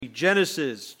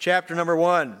Genesis chapter number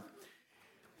 1.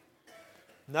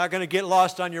 Not going to get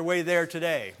lost on your way there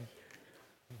today.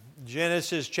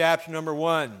 Genesis chapter number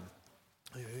 1.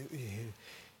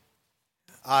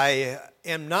 I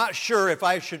am not sure if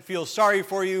I should feel sorry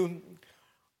for you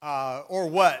or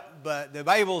what, but the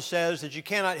Bible says that you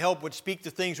cannot help but speak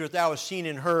the things which thou hast seen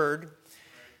and heard.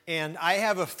 And I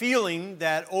have a feeling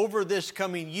that over this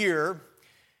coming year,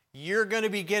 you're going to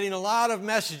be getting a lot of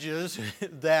messages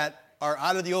that are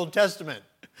out of the Old Testament.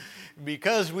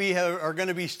 Because we are going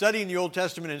to be studying the Old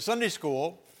Testament in Sunday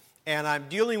school, and I'm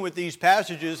dealing with these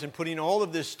passages and putting all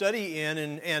of this study in,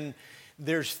 and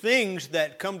there's things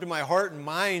that come to my heart and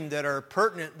mind that are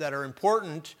pertinent, that are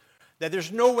important, that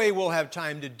there's no way we'll have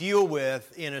time to deal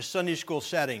with in a Sunday school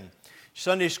setting.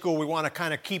 Sunday school, we want to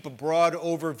kind of keep a broad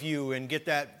overview and get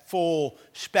that full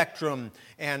spectrum.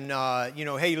 And,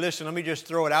 hey, listen, let me just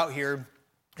throw it out here.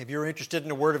 If you're interested in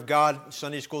the Word of God,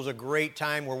 Sunday school is a great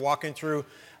time. We're walking through.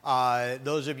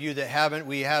 Those of you that haven't,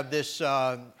 we have this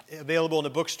available in the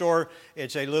bookstore.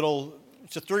 It's a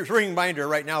three-ring binder.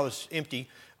 Right now it's empty,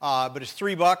 but it's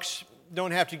 $3.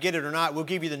 Don't have to get it or not. We'll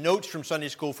give you the notes from Sunday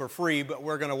school for free, but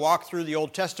we're going to walk through the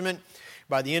Old Testament.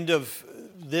 By the end of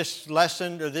this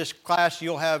lesson or this class,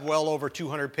 you'll have well over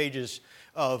 200 pages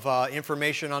of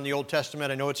information on the Old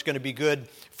Testament. I know it's going to be good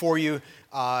for you,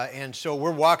 and so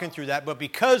we're walking through that. But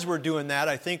because we're doing that,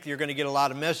 I think you're going to get a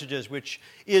lot of messages, which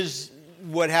is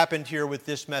what happened here with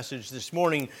this message this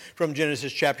morning from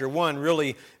Genesis chapter 1,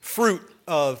 really fruit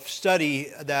of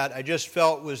study that I just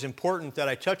felt was important that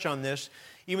I touch on this,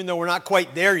 even though we're not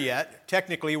quite there yet.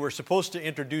 Technically, we're supposed to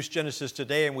introduce Genesis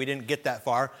today, and we didn't get that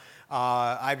far.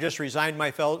 I've just resigned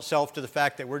myself to the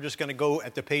fact that we're just going to go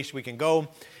at the pace we can go,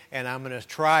 and I'm going to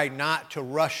try not to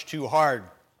rush too hard.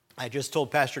 I just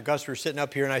told Pastor Gus, we were sitting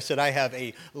up here, and I said, I have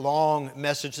a long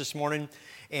message this morning,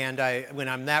 and when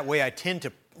I'm that way, I tend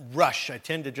to rush. I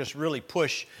tend to just really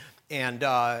push, and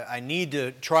I need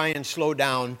to try and slow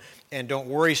down and don't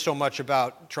worry so much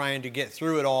about trying to get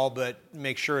through it all, but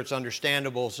make sure it's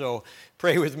understandable. So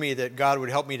pray with me that God would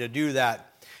help me to do that.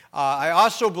 I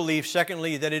also believe,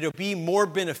 secondly, that it'll be more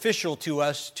beneficial to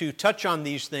us to touch on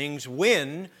these things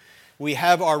when we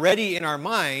have already in our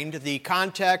mind the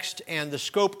context and the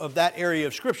scope of that area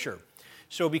of Scripture.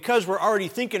 So because we're already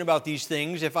thinking about these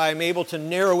things, if I'm able to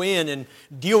narrow in and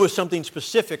deal with something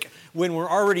specific when we're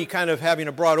already kind of having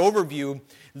a broad overview,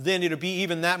 then it'll be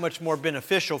even that much more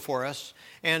beneficial for us.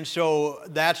 And so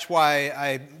that's why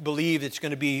I believe it's going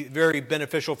to be very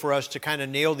beneficial for us to kind of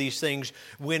nail these things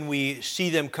when we see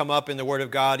them come up in the Word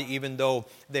of God, even though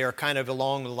they are kind of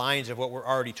along the lines of what we're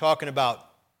already talking about.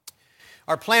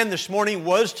 Our plan this morning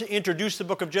was to introduce the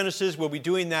book of Genesis. We'll be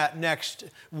doing that next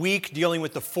week, dealing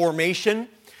with the formation,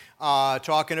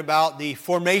 talking about the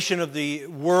formation of the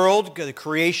world, the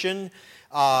creation,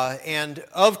 and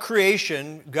of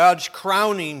creation, God's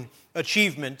crowning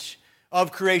achievement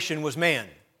of creation was man.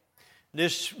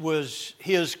 This was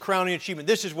His crowning achievement.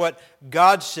 This is what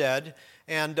God said,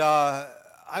 and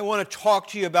I want to talk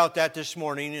to you about that this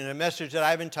morning in a message that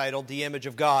I've entitled, The Image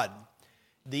of God.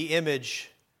 The Image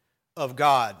of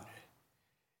God.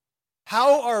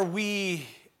 How are we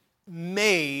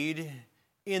made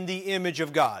in the image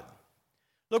of God?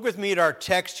 Look with me at our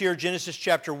text here, Genesis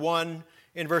chapter 1,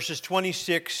 in verses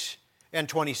 26 and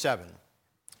 27.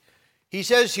 He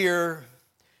says here,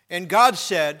 and God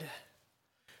said,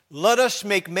 let us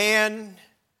make man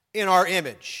in our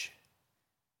image,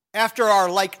 after our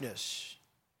likeness,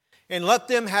 and let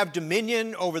them have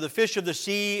dominion over the fish of the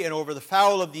sea, and over the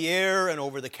fowl of the air, and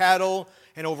over the cattle,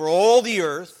 and over all the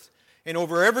earth, and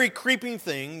over every creeping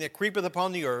thing that creepeth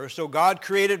upon the earth. So God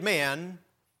created man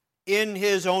in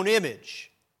His own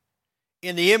image.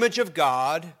 In the image of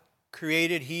God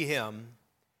created He him,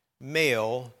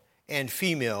 male and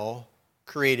female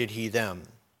created He them.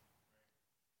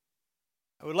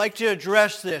 I would like to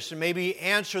address this and maybe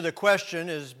answer the question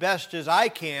as best as I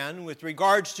can with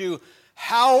regards to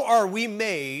how are we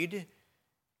made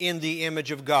in the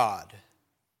image of God?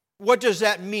 What does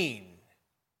that mean?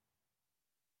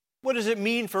 What does it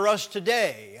mean for us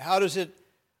today? How does it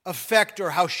affect,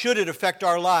 or how should it affect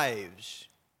our lives?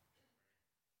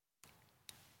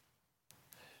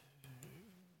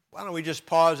 Why don't we just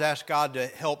pause, ask God to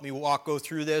help me go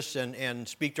through this and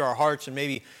speak to our hearts and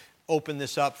maybe open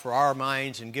this up for our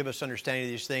minds and give us understanding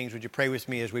of these things. Would you pray with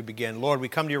me as we begin? Lord, we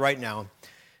come to you right now.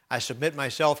 I submit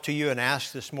myself to you and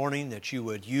ask this morning that you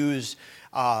would use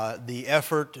the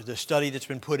effort, the study that's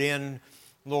been put in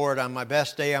Lord, on my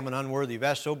best day, I'm an unworthy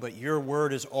vessel, but your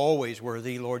word is always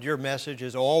worthy. Lord, your message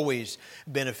is always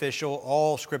beneficial.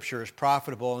 All Scripture is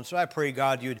profitable. And so I pray,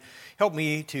 God, you'd help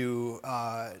me to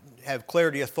have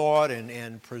clarity of thought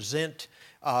and present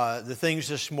the things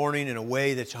this morning in a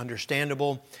way that's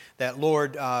understandable, that,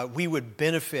 Lord, we would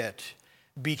benefit,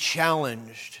 be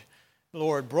challenged,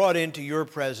 Lord, brought into your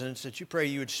presence, that you pray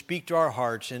you would speak to our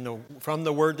hearts from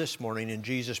the word this morning. In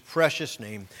Jesus' precious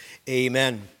name,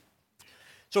 amen.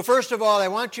 So first of all, I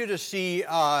want you to see,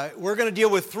 we're going to deal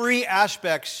with three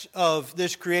aspects of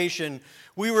this creation.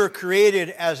 We were created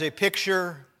as a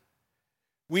picture.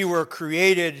 We were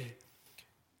created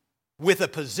with a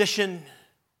position.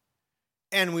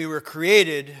 And we were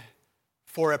created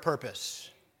for a purpose.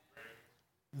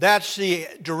 That's the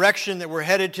direction that we're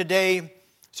headed today.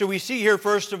 So we see here,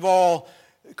 first of all,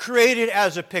 created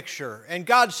as a picture. And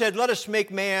God said, let us make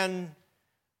man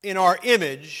in our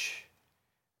image,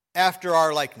 after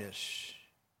our likeness.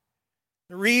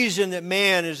 The reason that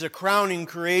man is a crowning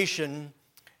creation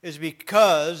is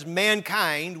because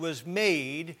mankind was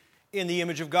made in the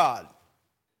image of God.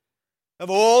 Of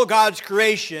all God's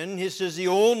creation, this is the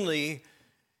only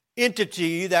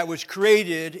entity that was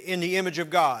created in the image of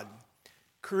God,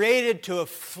 created to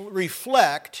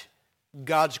reflect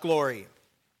God's glory.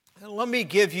 And let me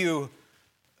give you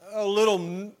a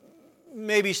little,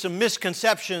 maybe some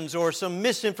misconceptions or some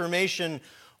misinformation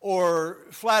or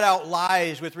flat out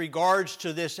lies with regards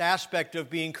to this aspect of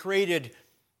being created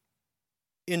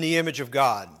in the image of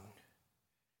God.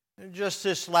 Just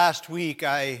this last week,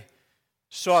 I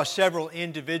saw several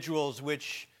individuals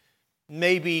which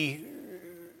maybe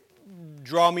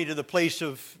draw me to the place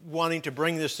of wanting to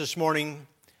bring this morning,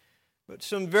 but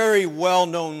some very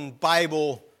well-known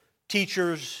Bible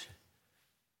teachers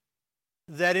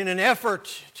that in an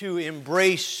effort to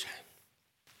embrace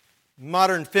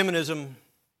modern feminism,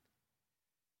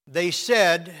 they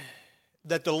said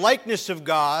that the likeness of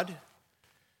God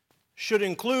should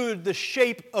include the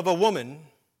shape of a woman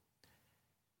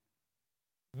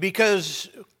because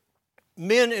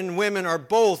men and women are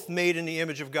both made in the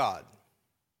image of God.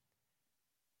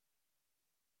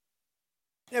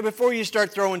 Now, before you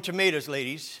start throwing tomatoes,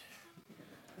 ladies,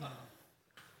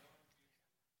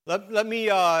 let me,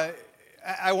 I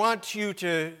want you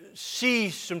to see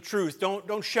some truth.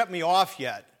 Don't shut me off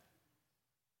yet.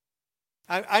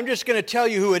 I'm just going to tell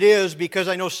you who it is because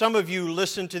I know some of you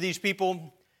listen to these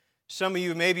people. Some of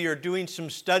you maybe are doing some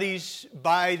studies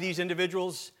by these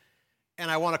individuals. And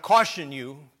I want to caution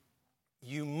you,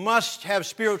 you must have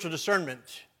spiritual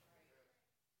discernment.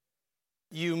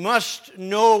 You must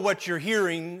know what you're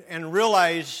hearing and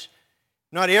realize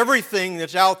not everything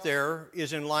that's out there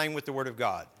is in line with the Word of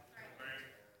God.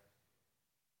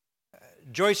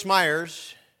 Joyce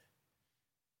Myers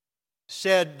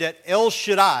said that El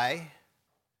Shaddai,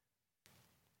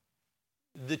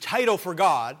 the title for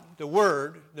God, the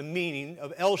word, the meaning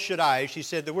of El Shaddai, she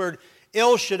said the word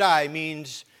El Shaddai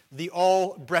means the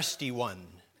all-breasty one.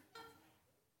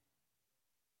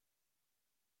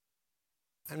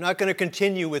 I'm not going to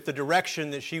continue with the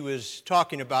direction that she was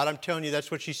talking about. I'm telling you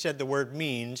that's what she said the word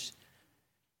means.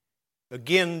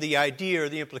 Again, the idea or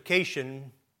the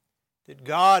implication that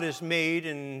God is made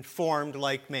and formed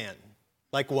like man,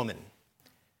 like woman.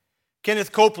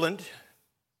 Kenneth Copeland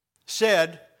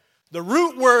said, the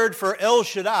root word for El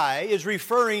Shaddai is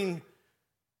referring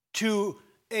to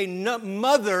a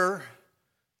mother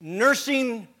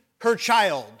nursing her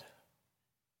child.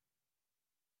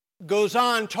 Goes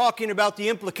on talking about the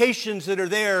implications that are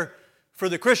there for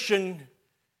the Christian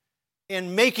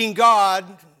in making God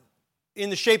in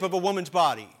the shape of a woman's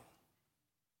body.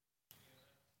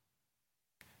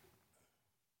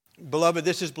 Beloved,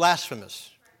 this is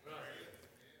blasphemous.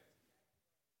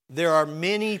 There are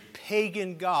many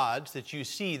pagan gods that you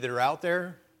see that are out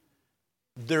there.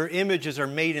 Their images are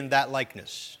made in that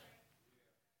likeness.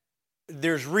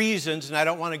 There's reasons, and I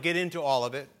don't want to get into all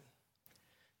of it.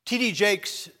 T.D.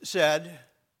 Jakes said,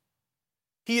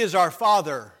 He is our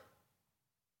Father.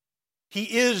 He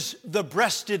is the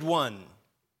breasted one.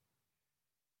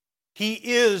 He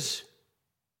is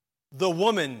the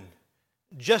woman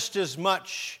just as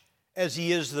much as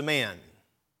he is the man.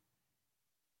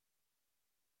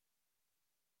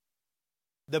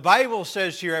 The Bible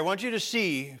says here, I want you to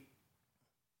see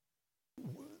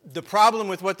the problem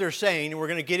with what they're saying, and we're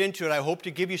going to get into it. I hope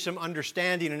to give you some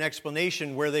understanding and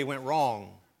explanation where they went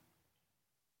wrong.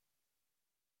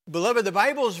 Beloved, the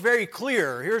Bible is very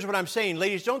clear. Here's what I'm saying.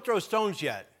 Ladies, don't throw stones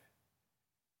yet.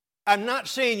 I'm not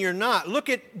saying you're not. Look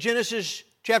at Genesis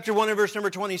chapter 1 and verse number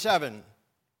 27.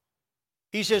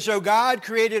 He says, so God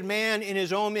created man in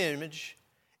his own image.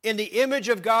 In the image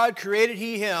of God created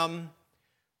he him.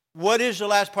 What is the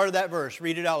last part of that verse?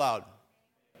 Read it out loud.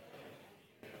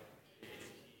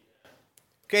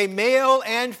 Okay, male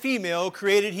and female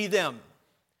created he them.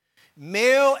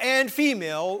 Male and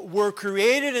female were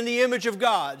created in the image of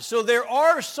God. So there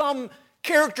are some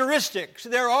characteristics,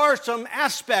 there are some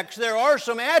aspects, there are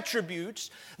some attributes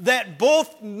that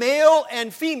both male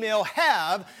and female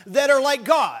have that are like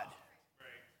God.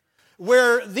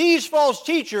 Where these false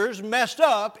teachers messed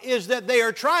up is that they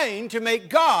are trying to make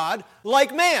God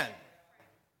like man.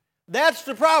 That's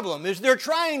the problem, is they're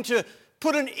trying to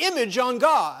put an image on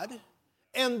God,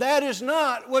 and that is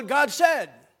not what God said.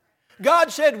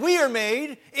 God said we are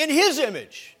made in His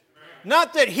image,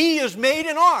 not that He is made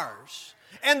in ours.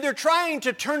 And they're trying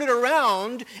to turn it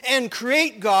around and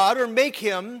create God or make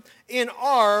Him in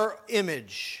our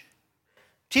image.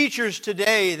 Teachers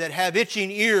today that have itching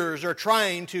ears are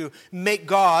trying to make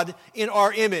God in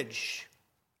our image.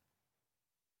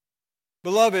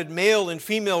 Beloved, male and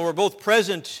female were both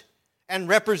present and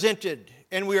represented,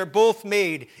 and we are both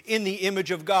made in the image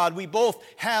of God. We both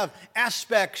have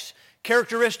aspects,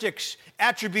 characteristics,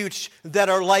 attributes that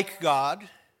are like God.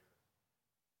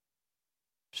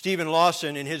 Stephen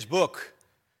Lawson, in his book,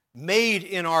 Made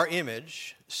in Our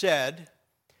Image, said,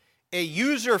 "A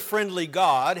user-friendly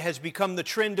God has become the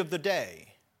trend of the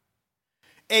day.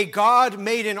 A God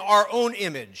made in our own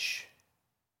image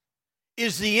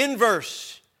is the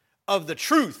inverse of the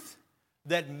truth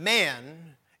that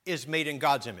man is made in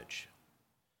God's image."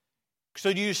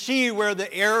 So do you see where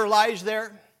the error lies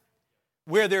there?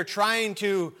 Where they're trying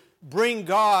to bring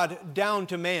God down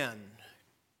to man.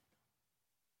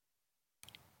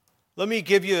 Let me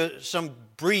give you some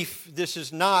brief, this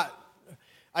is not,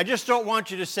 I just don't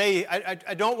want you to say,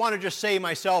 I don't want to just say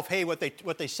myself, hey, what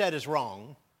they said is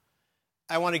wrong.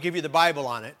 I want to give you the Bible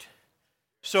on it.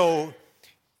 So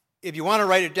if you want to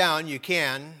write it down, you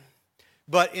can.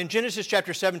 But in Genesis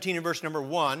chapter 17 and verse number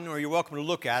 1, or you're welcome to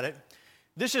look at it,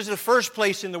 this is the first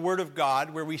place in the Word of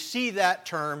God where we see that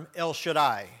term El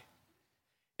Shaddai.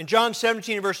 In John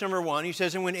 17 and verse number 1, he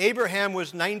says, "And when Abraham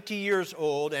was 90 years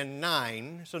old and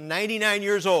 9, so 99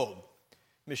 years old."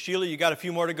 Miss Sheila, you got a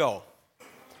few more to go.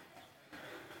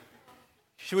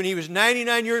 So when he was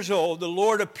 99 years old, the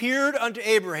Lord appeared unto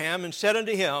Abraham and said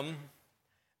unto him,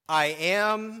 "I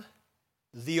am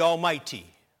the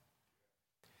Almighty."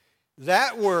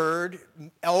 That word,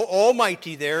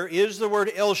 Almighty there, is the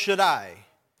word El Shaddai.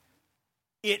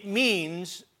 It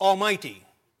means Almighty.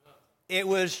 It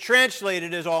was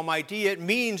translated as Almighty. It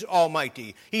means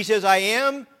Almighty. He says, "I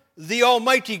am the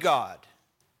Almighty God."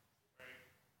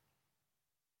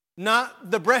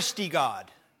 Not the breasty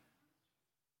God.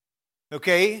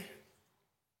 Okay?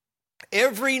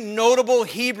 Every notable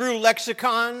Hebrew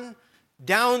lexicon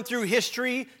down through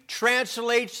history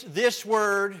translates this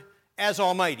word as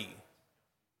Almighty.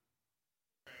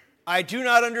 I do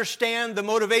not understand the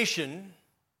motivation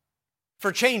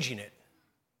for changing it.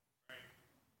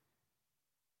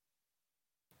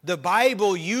 The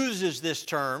Bible uses this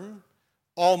term,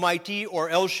 Almighty or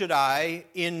El Shaddai,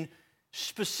 in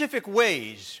specific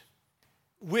ways,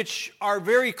 which are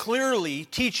very clearly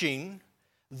teaching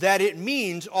that it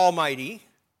means Almighty,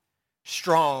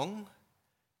 strong,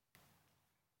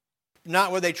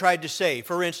 not what they tried to say.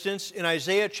 For instance, in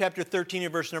Isaiah chapter 13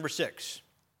 and verse number 6,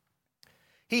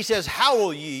 he says,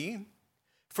 "Howl ye,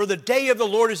 for the day of the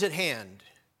Lord is at hand.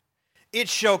 It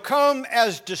shall come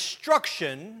as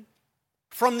destruction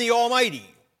from the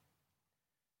Almighty."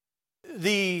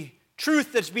 The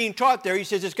truth that's being taught there, he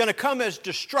says, it's going to come as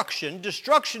destruction.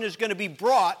 Destruction is going to be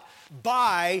brought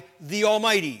by the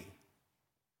Almighty.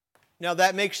 Now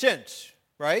that makes sense,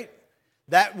 right?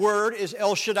 That word is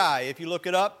El Shaddai. If you look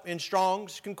it up in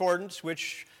Strong's Concordance,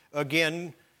 which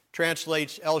again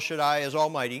translates El Shaddai as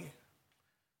Almighty,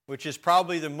 which is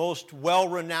probably the most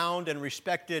well-renowned and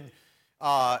respected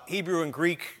Hebrew and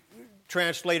Greek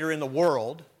translator in the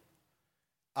world.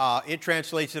 It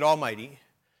translates it Almighty.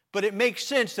 But it makes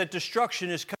sense that destruction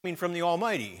is coming from the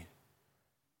Almighty.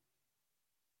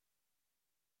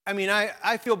 I mean,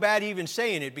 I feel bad even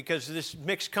saying it because of this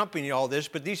mixed company and all this,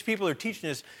 but these people are teaching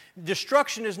us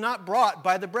destruction is not brought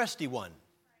by the breasty one.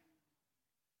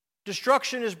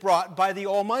 Destruction is brought by the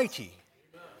Almighty.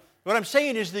 What I'm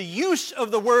saying is the use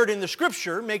of the word in the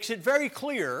Scripture makes it very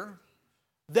clear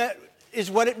that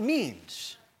is what it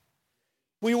means.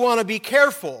 We want to be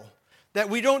careful that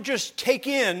we don't just take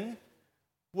in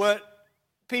what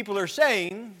people are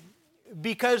saying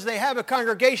because they have a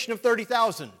congregation of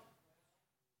 30,000.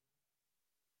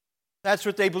 That's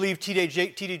what they believe T.D.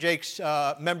 Jakes'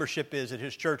 membership is at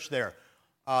his church there,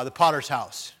 the Potter's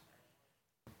House.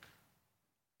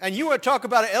 And you want to talk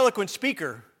about an eloquent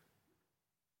speaker.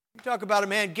 We talk about a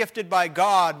man gifted by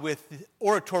God with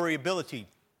oratory ability.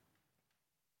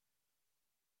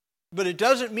 But it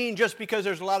doesn't mean just because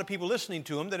there's a lot of people listening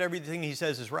to him that everything he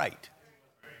says is right.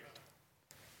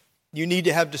 You need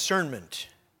to have discernment.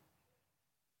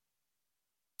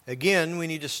 Again, we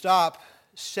need to stop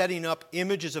setting up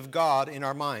images of God in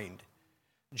our mind.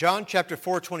 John chapter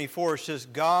 4:24 says,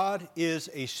 God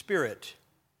is a spirit,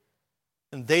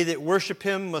 and they that worship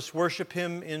him must worship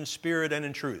him in spirit and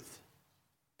in truth.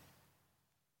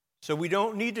 So we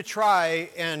don't need to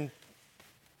try and,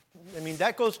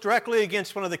 that goes directly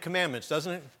against one of the commandments,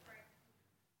 doesn't it?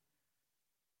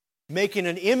 Making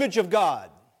an image of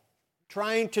God,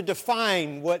 trying to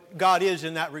define what God is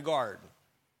in that regard.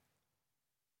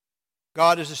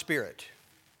 God is a spirit.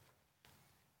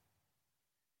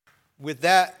 With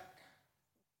that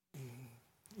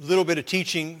little bit of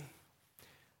teaching,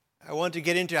 I want to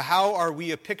get into how are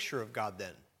we a picture of God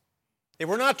then? If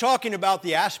we're not talking about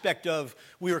the aspect of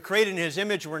we were created in his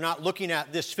image, we're not looking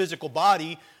at this physical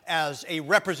body as a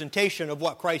representation of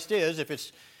what Christ is. If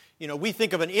it's, we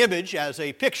think of an image as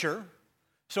a picture.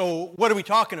 So what are we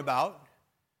talking about?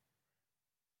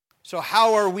 So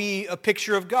how are we a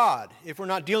picture of God if we're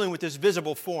not dealing with this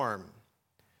visible form?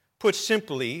 Put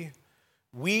simply,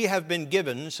 we have been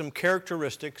given some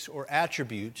characteristics or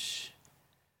attributes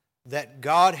that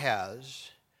God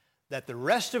has that the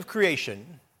rest of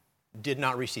creation did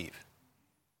not receive.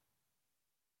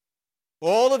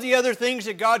 All of the other things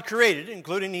that God created,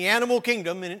 including the animal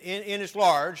kingdom in its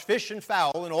large, fish and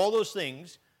fowl and all those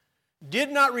things,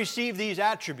 did not receive these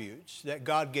attributes that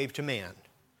God gave to man.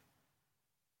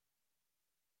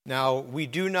 Now, we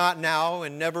do not now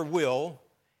and never will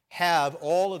have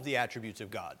all of the attributes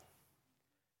of God.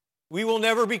 We will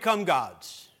never become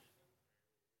gods.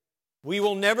 We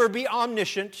will never be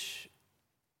omniscient,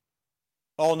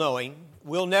 all-knowing.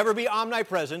 We'll never be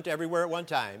omnipresent everywhere at one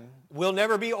time. We'll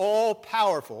never be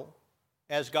all-powerful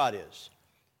as God is.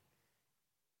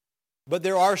 But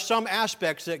there are some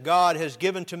aspects that God has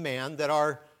given to man that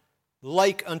are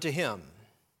like unto him.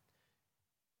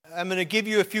 I'm going to give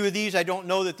you a few of these. I don't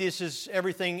know that this is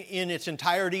everything in its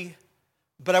entirety,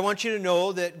 but I want you to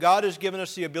know that God has given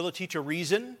us the ability to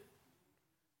reason,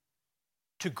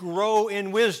 to grow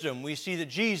in wisdom. We see that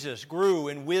Jesus grew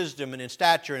in wisdom and in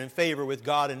stature and in favor with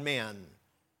God and man.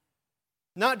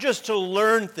 Not just to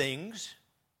learn things.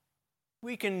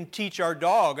 We can teach our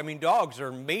dog. Dogs are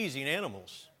amazing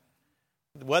animals.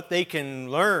 What they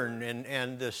can learn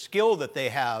and the skill that they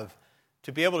have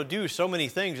to be able to do so many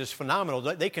things is phenomenal.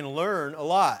 They can learn a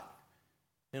lot,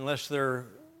 unless their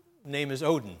name is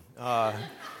Odin.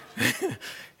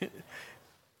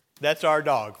 That's our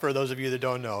dog, for those of you that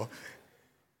don't know.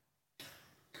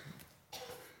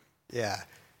 Yeah.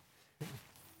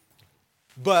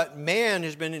 But man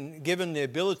has been given the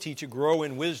ability to grow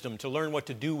in wisdom, to learn what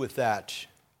to do with that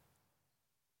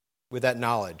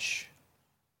knowledge.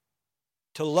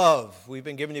 To love. We've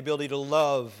been given the ability to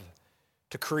love,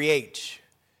 to create,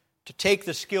 to take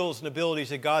the skills and abilities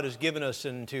that God has given us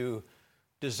and to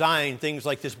design things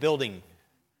like this building,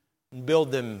 and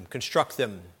build them, construct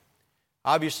them.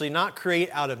 Obviously not create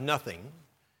out of nothing,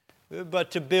 but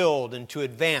to build and to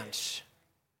advance.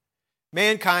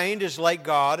 Mankind is like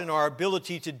God in our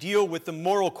ability to deal with the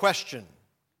moral question,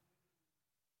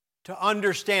 to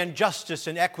understand justice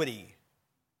and equity,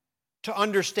 to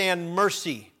understand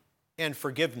mercy and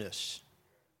forgiveness.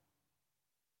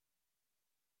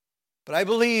 But I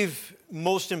believe,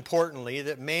 most importantly,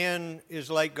 that man is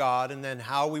like God and then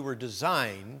how we were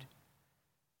designed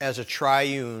as a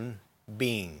triune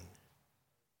being.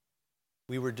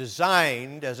 We were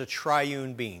designed as a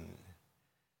triune being.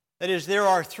 That is, there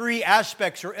are three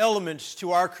aspects or elements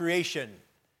to our creation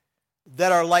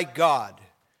that are like God.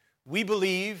 We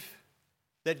believe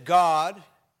that God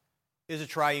is a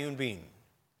triune being.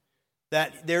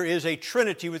 That there is a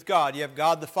trinity with God. You have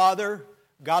God the Father,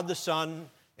 God the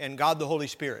Son, and God the Holy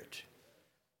Spirit.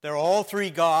 They're all three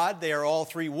God, they are all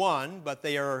three one, but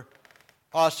they are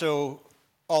also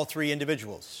all three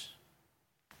individuals.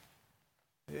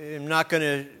 I'm not going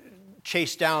to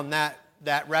chase down that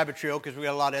rabbit trail because we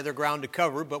got a lot of other ground to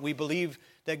cover, but we believe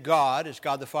that God is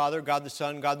God the Father, God the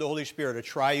Son, God the Holy Spirit, a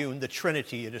triune, the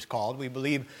Trinity it is called. We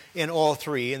believe in all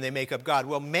three and they make up God.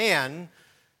 Well, man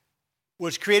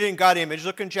was created in God's image.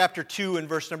 Look in chapter 2 and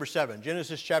verse number 7.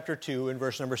 Genesis chapter 2 and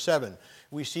verse number 7.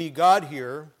 We see God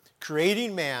here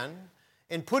creating man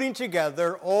and putting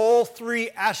together all three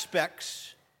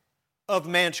aspects of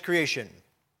man's creation.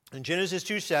 In Genesis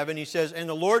 2:7, he says, "And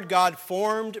the Lord God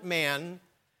formed man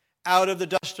out of the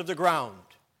dust of the ground."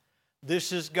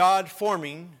 This is God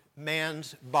forming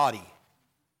man's body.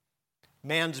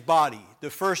 Man's body,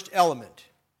 the first element.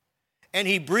 and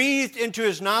he breathed into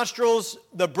his nostrils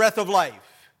the breath of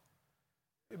life.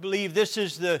 We believe this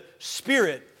is the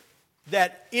Spirit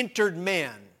that entered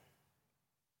man.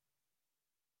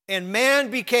 And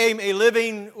man became a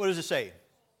living, what does it say?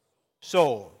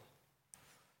 Soul.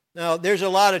 Now, there's a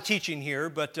lot of teaching here,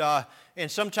 but and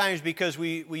sometimes because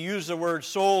we use the word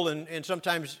soul and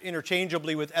sometimes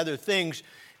interchangeably with other things,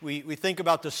 we think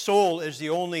about the soul as the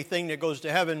only thing that goes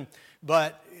to heaven,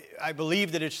 but I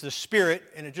believe that it's the Spirit,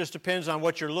 and it just depends on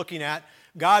what you're looking at.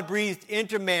 God breathed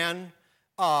into man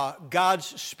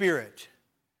God's Spirit.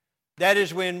 That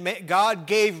is when God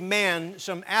gave man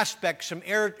some aspects, some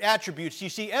attributes. You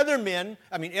see, other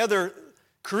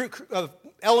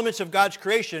elements of God's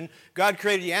creation, God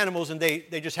created the animals and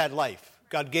they just had life.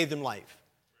 God gave them life.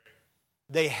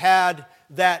 They had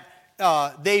that,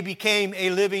 they became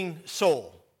a living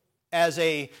soul as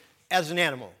an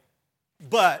animal.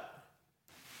 But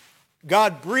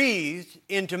God breathed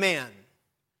into man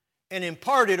and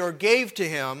imparted or gave to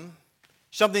him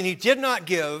something he did not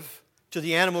give to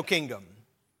the animal kingdom.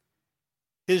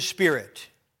 His Spirit.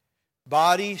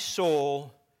 Body,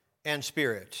 soul, and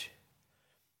spirit.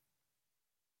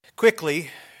 Quickly,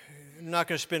 I'm not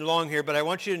going to spend long here, but I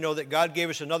want you to know that God gave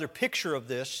us another picture of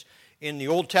this in the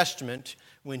Old Testament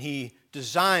when he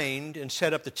designed and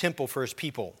set up the temple for his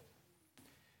people.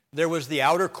 There was the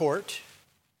outer court.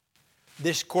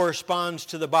 This corresponds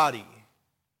to the body.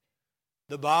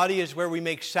 The body is where we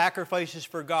make sacrifices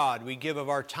for God. We give of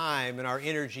our time and our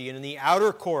energy. And in the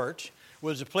outer court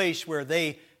was a place where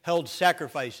they held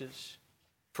sacrifices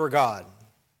for God.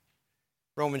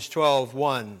 Romans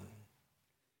 12:1.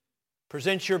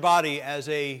 Present your body as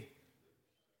a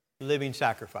living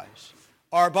sacrifice.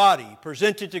 Our body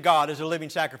presented to God as a living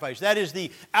sacrifice. That is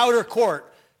the outer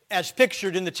court as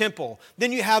pictured in the temple.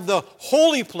 Then you have the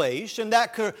holy place, and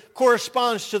that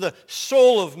corresponds to the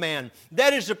soul of man.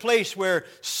 That is the place where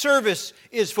service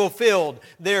is fulfilled.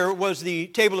 There was the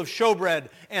table of showbread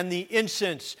and the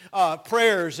incense,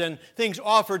 prayers and things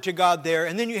offered to God there.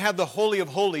 And then you have the Holy of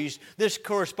Holies. This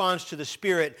corresponds to the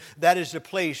Spirit. That is the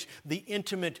place the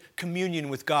intimate communion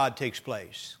with God takes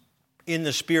place in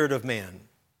the spirit of man.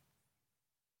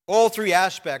 All three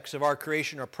aspects of our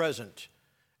creation are present.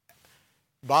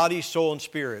 Body, soul, and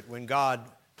spirit, when God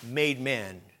made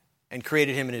man and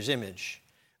created him in his image.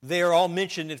 They are all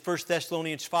mentioned in 1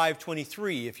 Thessalonians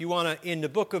 5:23. If you want to, in the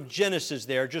book of Genesis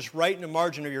there, just write in the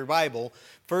margin of your Bible,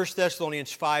 1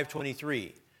 Thessalonians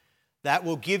 5:23. That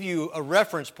will give you a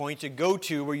reference point to go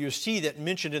to where you see that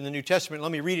mentioned in the New Testament.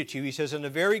 Let me read it to you. He says, "And the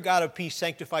very God of peace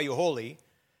sanctify you wholly,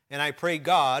 and I pray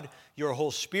God, your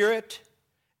whole spirit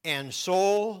and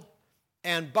soul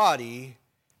and body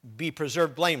be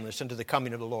preserved blameless unto the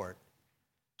coming of the Lord."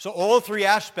 So all three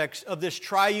aspects of this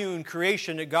triune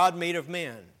creation that God made of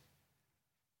man.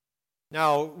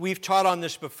 Now, we've taught on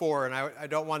this before, and I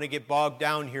don't want to get bogged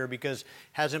down here because it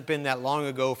hasn't been that long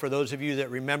ago. For those of you that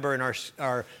remember in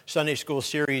our Sunday school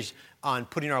series on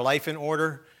putting our life in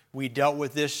order, we dealt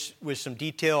with this with some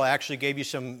detail. I actually gave you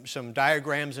some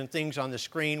diagrams and things on the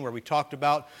screen where we talked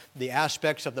about the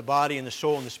aspects of the body and the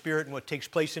soul and the spirit and what takes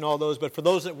place in all those. But for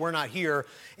those that were not here,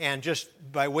 and just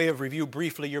by way of review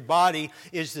briefly, your body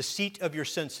is the seat of your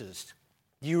senses.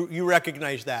 You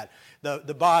recognize that.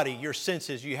 The body, your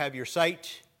senses, you have your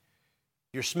sight,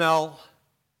 your smell,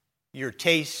 your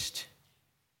taste,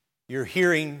 your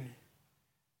hearing,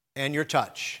 and your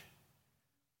touch.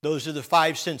 Those are the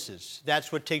five senses.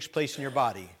 That's what takes place in your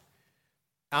body.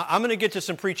 I'm going to get to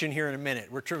some preaching here in a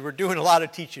minute. We're doing a lot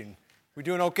of teaching. We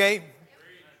doing okay?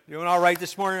 Doing all right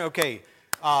this morning? Okay.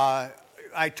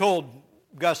 I told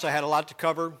Gus I had a lot to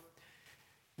cover.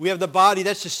 We have the body.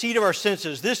 That's the seat of our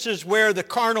senses. This is where the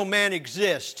carnal man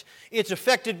exists. It's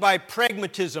affected by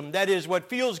pragmatism. That is, what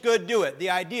feels good, do it. The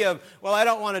idea of, well, I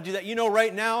don't want to do that. You know,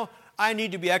 right now, I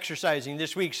need to be exercising.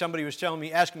 This week, somebody was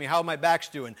asking me how my back's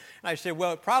doing. And I said,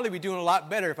 well, it'd probably be doing a lot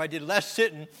better if I did less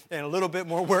sitting and a little bit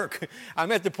more work.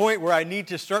 I'm at the point where I need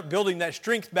to start building that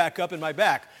strength back up in my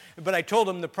back. But I told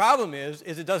him the problem is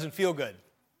it doesn't feel good.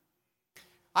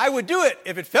 I would do it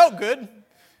if it felt good.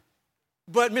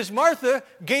 But Miss Martha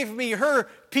gave me her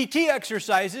PT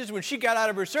exercises when she got out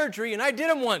of her surgery, and I did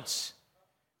them once.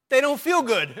 They don't feel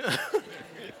good.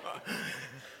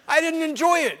 I didn't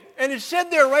enjoy it. And it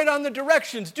said there right on the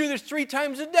directions, do this 3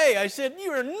 times a day. I said,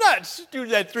 you are nuts, do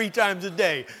that 3 times a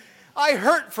day. I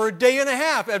hurt for a day and a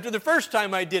half after the first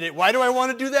time I did it. Why do I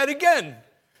want to do that again?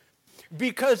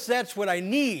 Because that's what I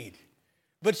need.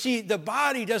 But see, the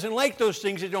body doesn't like those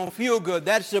things that don't feel good.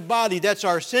 That's the body, that's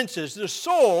our senses. The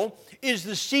soul is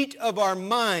the seat of our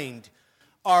mind,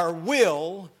 our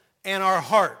will, and our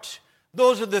heart.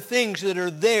 Those are the things that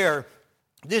are there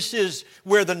This is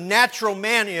where the natural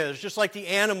man is, just like the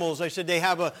animals. I said they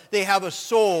have a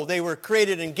soul. They were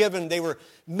created and given. They were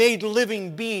made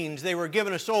living beings. They were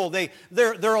given a soul.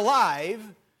 They're alive.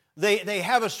 They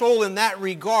have a soul in that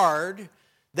regard.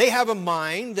 They have a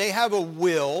mind. They have a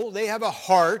will. They have a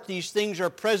heart. These things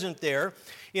are present there.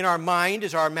 In our mind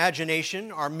is our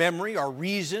imagination, our memory, our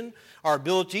reason, our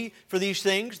ability for these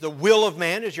things. The will of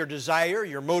man is your desire,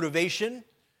 your motivation.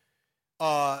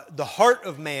 The heart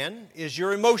of man is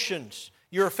your emotions,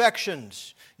 your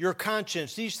affections, your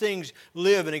conscience. These things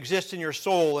live and exist in your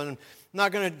soul, and I'm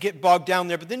not going to get bogged down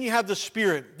there. But then you have the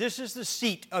spirit. This is the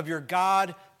seat of your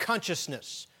God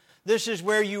consciousness. This is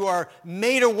where you are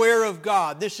made aware of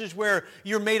God. This is where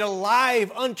you're made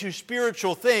alive unto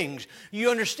spiritual things. You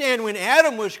understand when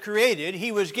Adam was created,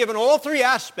 he was given all three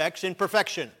aspects in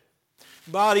perfection: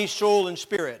 body, soul, and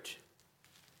spirit.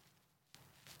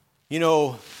 You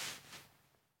know,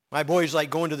 my boys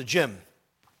like going to the gym.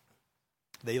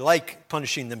 They like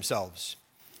punishing themselves.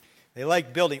 They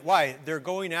like building. Why? They're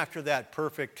going after that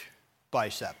perfect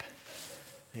bicep.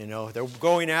 You know, they're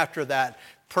going after that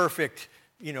perfect,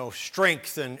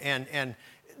 strength and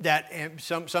that. And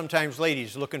sometimes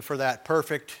ladies looking for that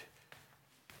perfect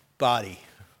body.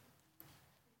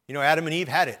 Adam and Eve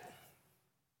had it.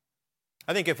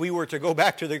 I think if we were to go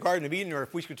back to the Garden of Eden, or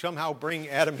if we could somehow bring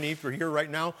Adam and Eve for here right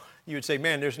now, you would say,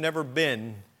 man, there's never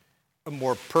been a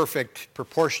more perfect,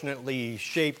 proportionately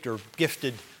shaped or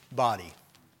gifted body.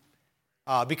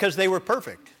 Because they were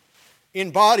perfect in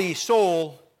body,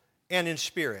 soul, and in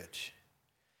spirit.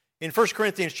 In 1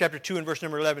 Corinthians chapter 2 and verse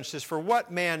number 11 says, "For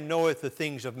what man knoweth the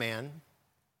things of man,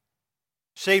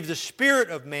 save the spirit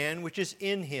of man which is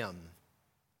in him?"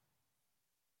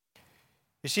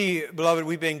 You see, beloved,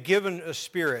 we've been given a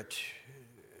spirit.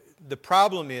 The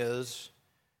problem is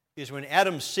when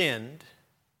Adam sinned,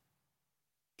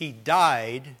 he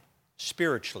died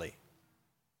spiritually.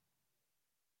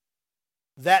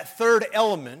 That third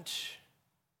element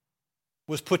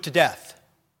was put to death.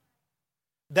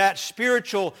 That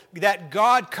spiritual, that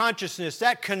God consciousness,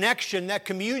 that connection, that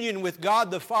communion with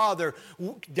God the Father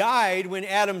died when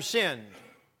Adam sinned.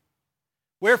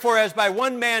 Wherefore, as by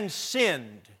one man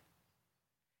sinned,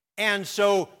 and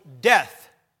so death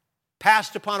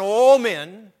passed upon all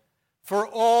men, for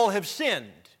all have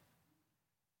sinned.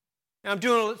 Now, I'm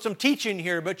doing some teaching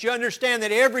here, but you understand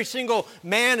that every single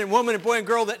man and woman and boy and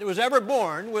girl that was ever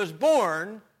born was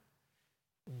born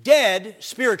dead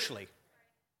spiritually.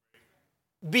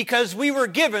 Because we were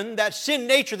given that sin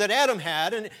nature that Adam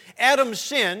had, and Adam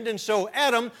sinned, and so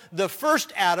Adam, the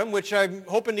first Adam, which I'm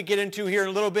hoping to get into here in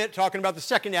a little bit, talking about the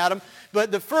second Adam,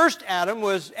 but the first Adam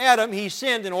was Adam, he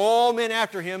sinned, and all men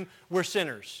after him were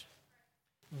sinners,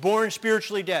 born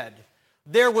spiritually dead.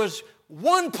 There was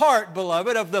one part,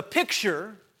 beloved, of the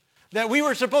picture that we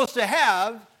were supposed to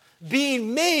have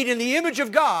being made in the image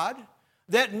of God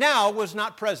that now was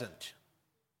not present.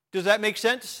 Does that make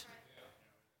sense?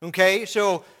 Okay,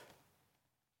 so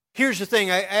here's the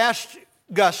thing. I asked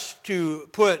Gus to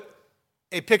put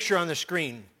a picture on the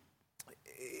screen.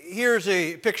 Here's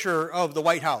a picture of the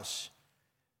White House.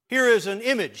 Here is an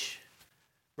image,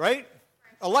 right?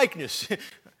 A likeness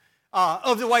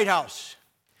of the White House.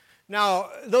 Now,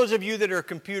 those of you that are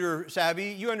computer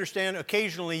savvy, you understand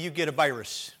occasionally you get a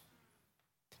virus.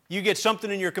 You get something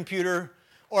in your computer,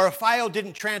 or a file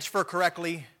didn't transfer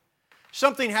correctly.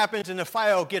 Something happens and the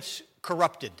file gets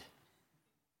corrupted.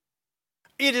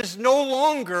 It is no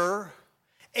longer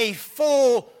a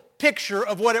full picture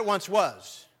of what it once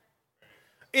was.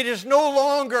 It is no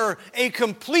longer a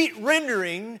complete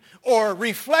rendering or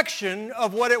reflection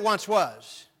of what it once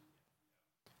was.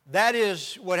 That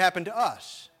is what happened to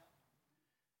us.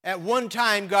 At one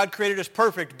time, God created us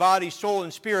perfect, body, soul,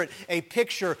 and spirit, a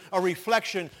picture, a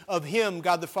reflection of Him,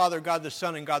 God the Father, God the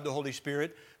Son, and God the Holy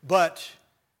Spirit. But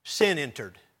sin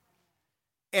entered.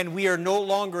 And we are no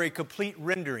longer a complete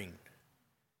rendering,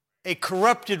 a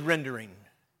corrupted rendering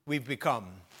we've become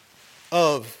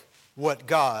of what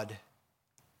God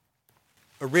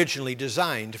originally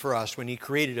designed for us when He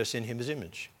created us in His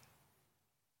image.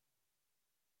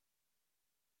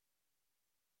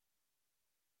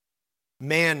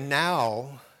 Man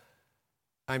now,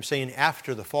 I'm saying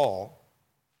after the fall,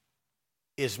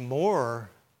 is more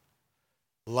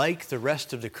like the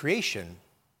rest of the creation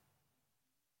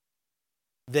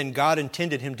than God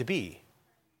intended him to be.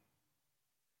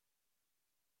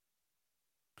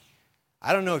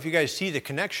 I don't know if you guys see the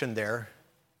connection there,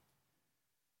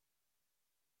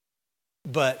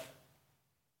 but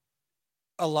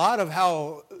a lot of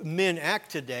how men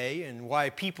act today and why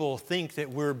people think that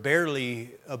we're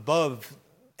barely above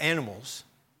animals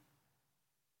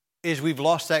is we've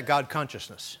lost that God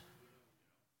consciousness.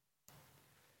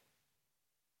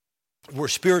 were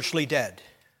spiritually dead.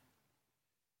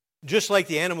 Just like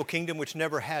the animal kingdom, which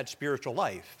never had spiritual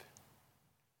life.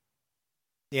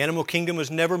 The animal kingdom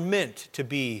was never meant to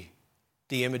be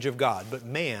the image of God, but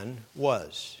man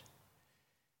was.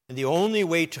 And the only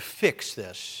way to fix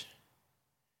this,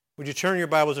 would you turn your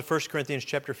Bibles to 1 Corinthians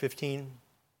chapter 15?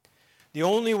 The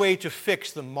only way to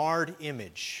fix the marred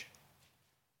image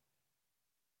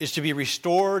is to be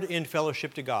restored in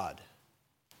fellowship to God.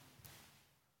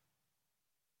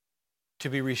 To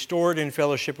be restored in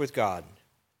fellowship with God.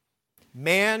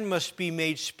 Man must be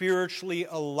made spiritually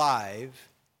alive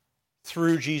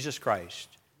through Jesus Christ.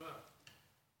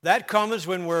 That comes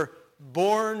when we're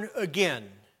born again,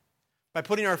 by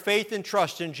putting our faith and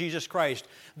trust in Jesus Christ.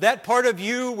 That part of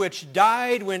you which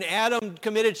died when Adam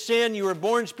committed sin, you were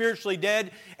born spiritually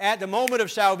dead. At the moment of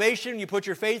salvation, you put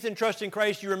your faith and trust in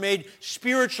Christ, you were made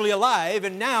spiritually alive,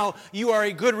 and now you are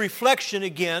a good reflection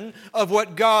again of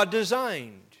what God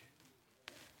designed.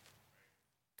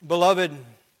 Beloved,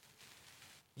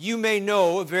 you may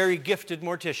know a very gifted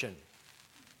mortician.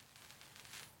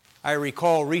 I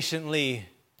recall recently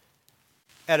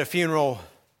at a funeral,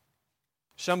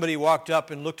 somebody walked up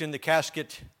and looked in the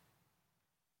casket,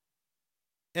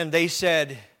 and they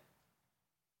said,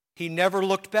 "He never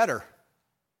looked better."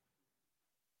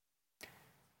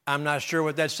 I'm not sure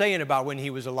what that's saying about when he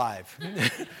was alive.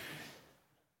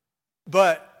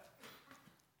 But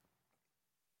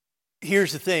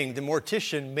here's the thing, the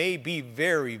mortician may be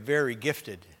very, very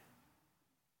gifted,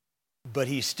 but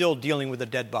he's still dealing with a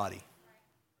dead body.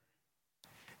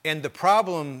 And the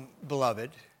problem, beloved,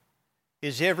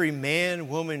 is every man,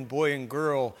 woman, boy, and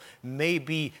girl may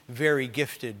be very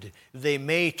gifted. They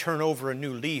may turn over a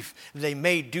new leaf. They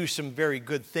may do some very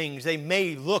good things. They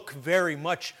may look very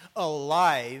much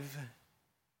alive.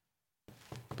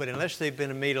 But unless they've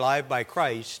been made alive by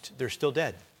Christ, they're still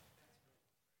dead.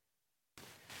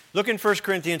 Look in 1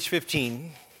 Corinthians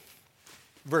 15,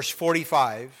 verse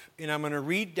 45, and I'm going to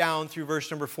read down through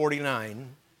verse number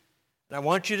 49. And I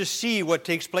want you to see what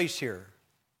takes place here.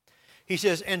 He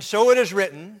says, "And so it is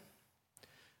written,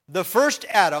 the first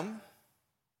Adam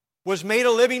was made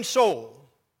a living soul."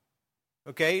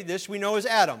 Okay, this we know as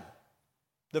Adam.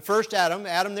 The first Adam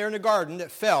there in the garden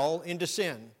that fell into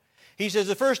sin. He says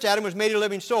the first Adam was made a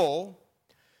living soul.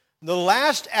 The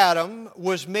last Adam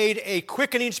was made a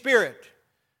quickening spirit.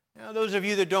 Now, those of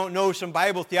you that don't know some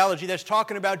Bible theology, that's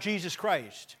talking about Jesus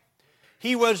Christ.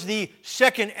 He was the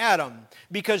second Adam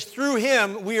because through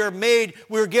him we're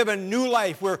given new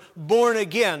life. We're born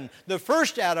again. The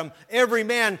first Adam, every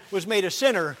man was made a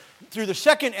sinner. Through the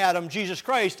second Adam, Jesus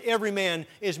Christ, every man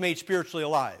is made spiritually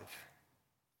alive.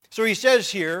 So he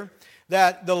says here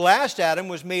that the last Adam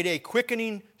was made a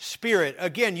quickening spirit.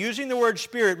 Again, using the word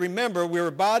spirit, remember we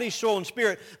were body, soul, and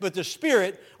spirit, but the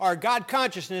spirit, our God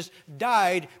consciousness,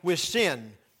 died with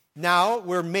sin. Now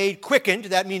we're made quickened,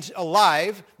 that means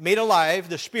alive, made alive,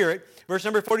 the Spirit. Verse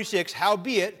number 46,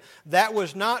 "Howbeit, that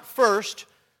was not first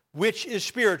which is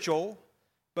spiritual,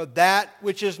 but that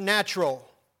which is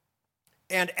natural.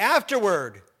 And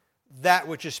afterward, that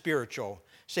which is spiritual."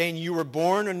 Saying you were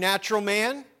born a natural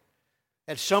man.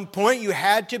 At some point you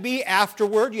had to be,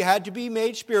 afterward you had to be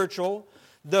made spiritual.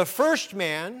 The first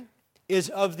man is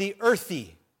of the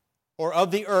earthy, or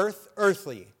of the earth,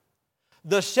 earthly.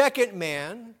 The second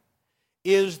man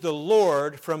is the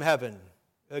Lord from heaven.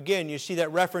 Again, you see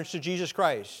that reference to Jesus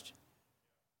Christ.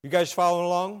 You guys following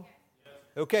along?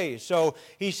 Okay, so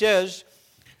he says,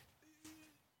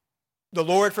 the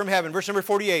Lord from heaven. Verse number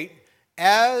 48,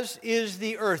 "As is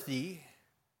the earthy,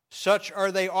 such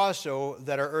are they also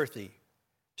that are earthy."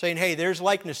 Saying, hey, there's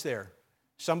likeness there.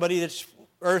 Somebody that's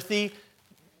earthy,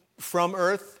 from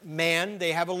earth, man,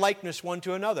 they have a likeness one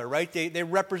to another, right? They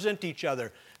represent each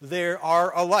other. They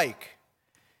are alike.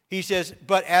 He says,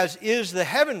 "But as is the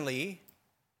heavenly,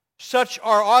 such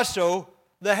are also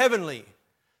the heavenly."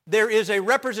 There is a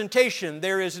representation,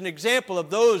 there is an example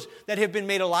of those that have been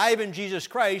made alive in Jesus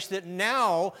Christ, that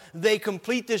now they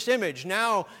complete this image.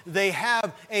 Now they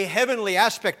have a heavenly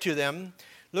aspect to them.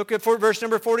 Look at verse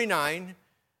number 49.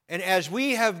 "And as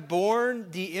we have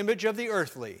borne the image of the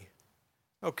earthly."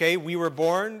 Okay, we were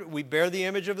born, we bear the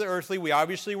image of the earthly, we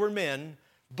obviously were men.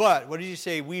 But, what did he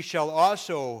say? "We shall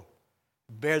also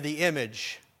bear the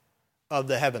image of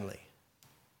the heavenly."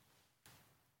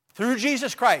 Through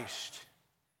Jesus Christ,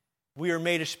 we are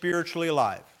made spiritually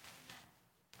alive.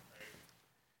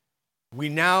 We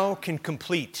now can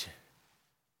complete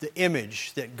the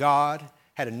image that God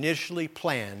had initially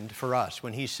planned for us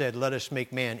when he said, "Let us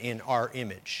make man in our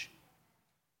image,"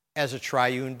 as a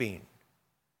triune being.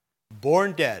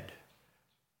 Born dead,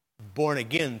 born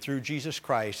again through Jesus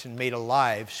Christ, and made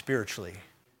alive spiritually.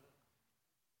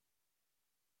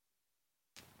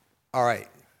 All right.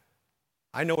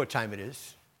 I know what time it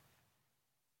is.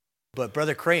 But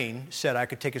Brother Crane said I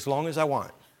could take as long as I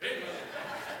want.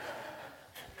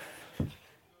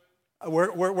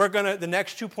 We're gonna. The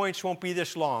next 2 points won't be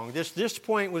this long. This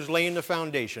point was laying the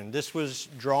foundation. This was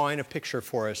drawing a picture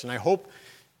for us, and I hope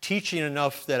teaching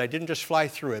enough that I didn't just fly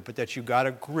through it, but that you got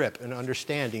a grip and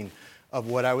understanding of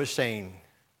what I was saying.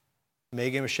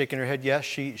 Megan was shaking her head. Yes,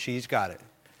 she's got it.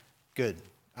 Good.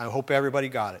 I hope everybody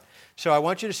got it. So I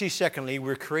want you to see. Secondly,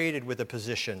 we're created with a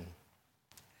position.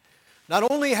 Not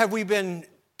only have we been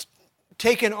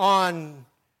taken on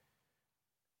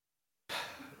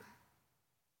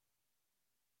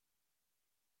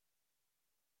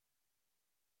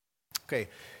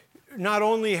not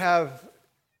only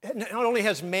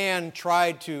has man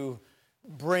tried to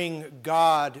bring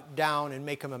God down and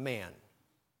make him a man,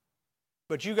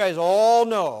 but you guys all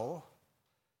know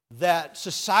that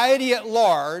society at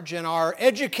large and our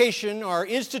education, our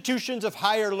institutions of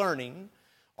higher learning,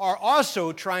 are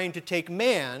also trying to take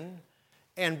man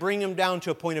and bring him down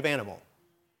to a point of animal.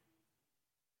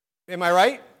 Am I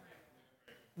right?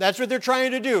 That's what they're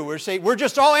trying to do. We're saying we're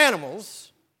just all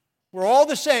animals. We're all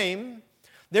the same.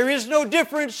 There is no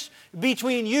difference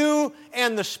between you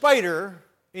and the spider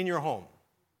in your home.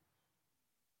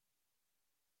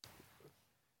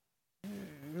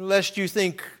 Lest you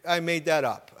think I made that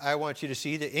up, I want you to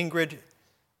see that Ingrid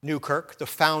Newkirk, the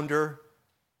founder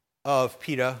of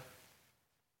PETA,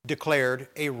 declared,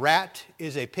 "A rat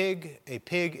is a pig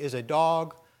is a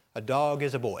dog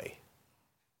is a boy."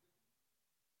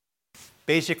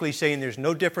 Basically saying there's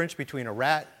no difference between a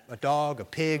rat, a dog, a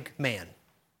pig, man.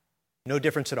 No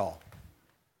difference at all.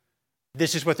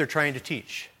 This is what they're trying to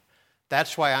teach.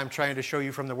 That's why I'm trying to show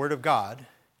you from the Word of God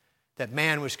that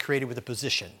man was created with a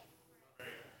position.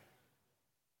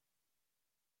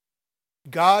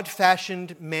 God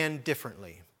fashioned man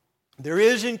differently. There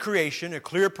is in creation a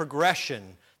clear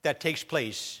progression that takes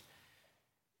place.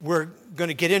 We're going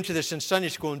to get into this in Sunday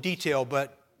school in detail,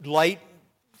 but light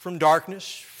from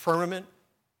darkness, firmament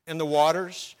and the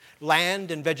waters, land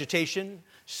and vegetation,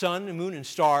 sun and moon and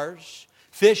stars,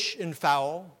 fish and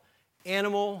fowl,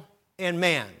 animal and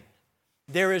man.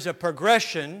 There is a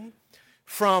progression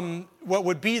from what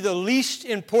would be the least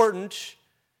important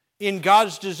in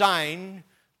God's design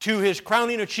to his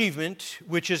crowning achievement,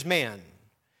 which is man.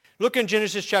 Look in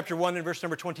Genesis chapter 1 and verse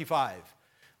number 25.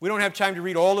 We don't have time to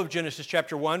read all of Genesis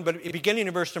chapter 1, but beginning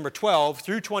in verse number 12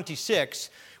 through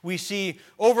 26, we see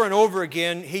over and over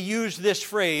again he used this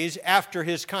phrase, after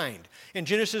his kind. In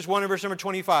Genesis 1 and verse number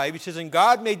 25, he says, "And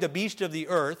God made the beast of the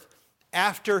earth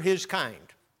after his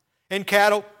kind, and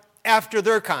cattle after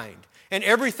their kind, and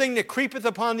everything that creepeth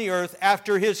upon the earth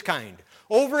after his kind."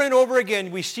 Over and over again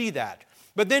we see that.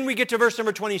 But then we get to verse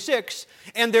number 26,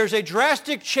 and there's a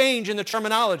drastic change in the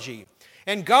terminology.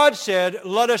 And God said,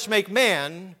 "Let us make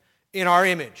man in our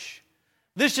image."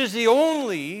 This is the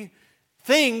only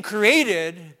thing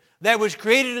created that was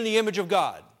created in the image of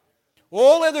God.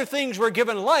 All other things were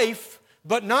given life,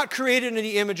 but not created in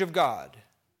the image of God.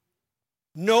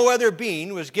 No other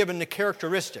being was given the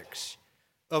characteristics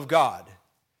of God.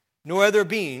 No other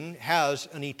being has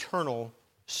an eternal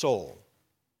soul.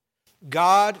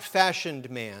 God fashioned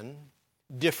man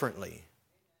differently.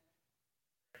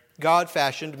 God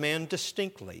fashioned man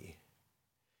distinctly.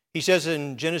 He says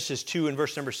in Genesis 2 and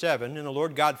verse number 7, "And the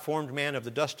Lord God formed man of the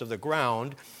dust of the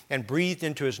ground and breathed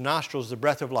into his nostrils the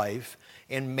breath of life,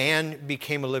 and man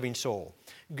became a living soul."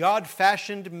 God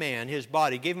fashioned man, his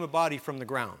body, gave him a body from the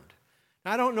ground.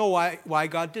 Now, I don't know why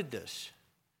God did this.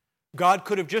 God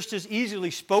could have just as easily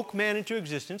spoke man into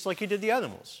existence like he did the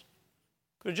animals.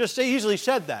 Could have just easily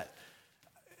said that.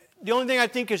 The only thing I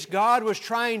think is God was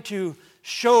trying to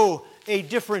show a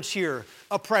difference here,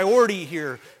 a priority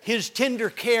here, his tender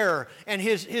care and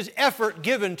his effort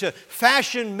given to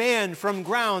fashion man from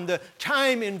ground, the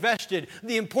time invested,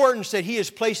 the importance that he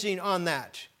is placing on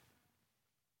that.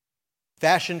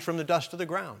 Fashioned from the dust of the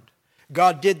ground.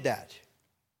 God did that.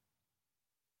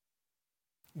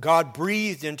 God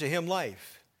breathed into him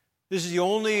life. This is the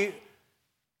only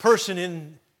person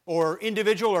in or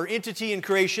individual or entity in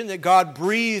creation that God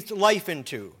breathed life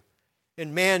into,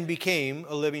 and man became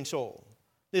a living soul.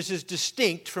 This is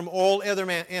distinct from all other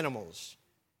animals.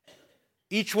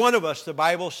 Each one of us, the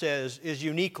Bible says, is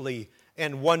uniquely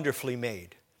and wonderfully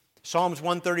made. Psalms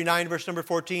 139, verse number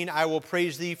 14, "I will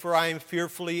praise thee, for I am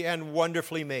fearfully and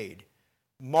wonderfully made.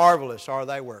 Marvelous are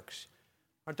thy works."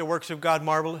 Aren't the works of God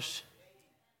marvelous?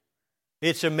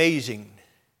 It's amazing.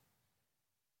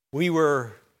 We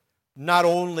were not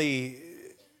only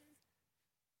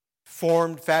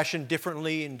formed, fashioned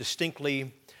differently and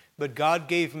distinctly, but God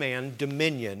gave man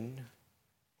dominion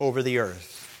over the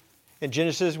earth. In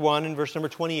Genesis 1 and verse number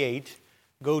 28,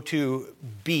 go to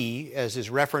B as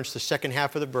is referenced the second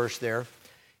half of the verse there.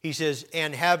 He says,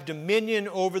 and have dominion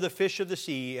over the fish of the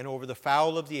sea and over the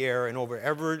fowl of the air and over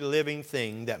every living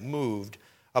thing that moved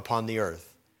upon the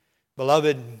earth.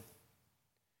 Beloved,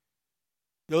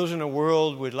 those in the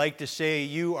world would like to say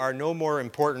you are no more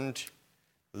important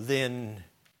than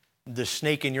the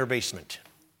snake in your basement.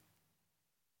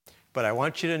 But I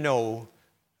want you to know,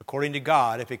 according to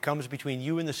God, if it comes between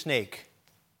you and the snake,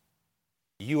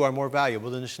 you are more valuable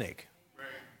than the snake.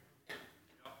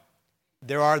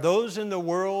 There are those in the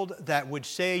world that would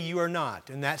say you are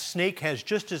not, and that snake has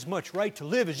just as much right to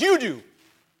live as you do.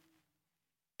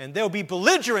 And they'll be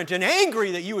belligerent and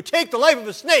angry that you would take the life of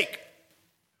a snake.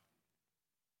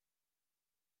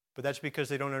 But that's because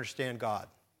they don't understand God.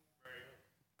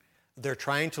 They're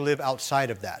trying to live outside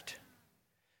of that.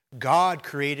 God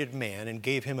created man and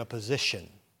gave him a position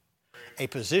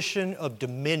of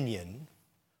dominion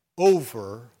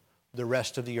over the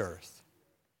rest of the earth.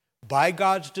 By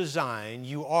God's design,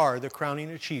 you are the crowning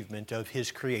achievement of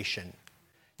his creation.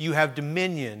 You have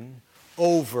dominion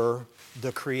over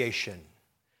the creation.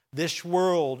 This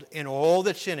world and all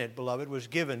that's in it, beloved, was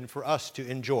given for us to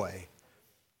enjoy.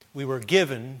 We were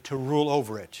given to rule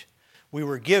over it. We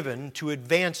were given to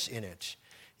advance in it.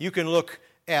 You can look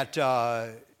at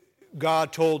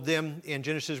God told them in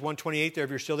Genesis 1:28 there, if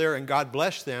you're still there, and God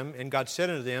blessed them, and God said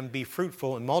unto them, be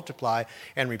fruitful and multiply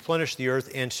and replenish the earth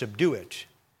and subdue it.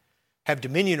 Have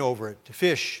dominion over it, the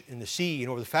fish in the sea and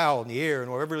over the fowl in the air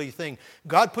and over every living thing.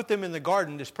 God put them in the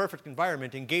garden, this perfect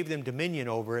environment, and gave them dominion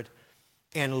over it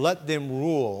and let them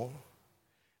rule,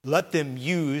 let them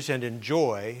use and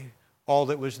enjoy all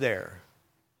that was there.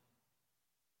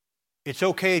 It's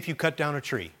okay if you cut down a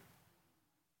tree.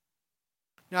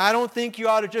 Now, I don't think you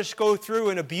ought to just go through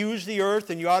and abuse the earth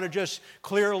and you ought to just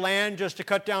clear land just to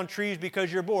cut down trees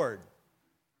because you're bored.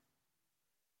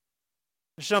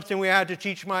 It's something we had to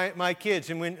teach my kids.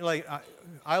 And when,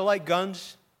 I like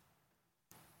guns,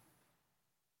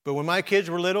 but when my kids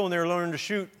were little and they were learning to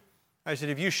shoot, I said,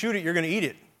 if you shoot it, you're going to eat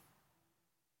it.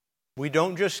 We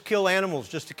don't just kill animals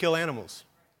just to kill animals.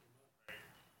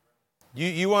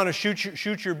 You want to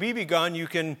shoot your BB gun, you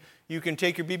can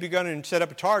take your BB gun and set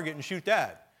up a target and shoot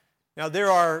that. Now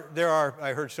there are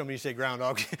I heard somebody say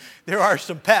groundhog. There are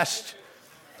some pests.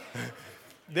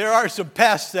 There are some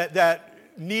pests that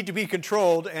need to be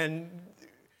controlled, and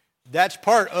that's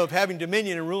part of having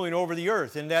dominion and ruling over the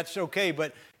earth, and that's okay.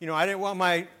 But I didn't want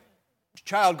my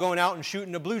child going out and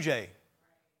shooting a blue jay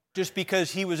just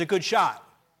because he was a good shot.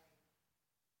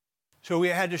 So we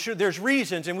had to show there's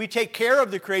reasons, and we take care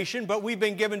of the creation, but we've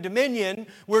been given dominion.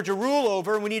 We're to rule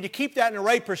over, and we need to keep that in the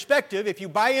right perspective. If you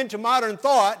buy into modern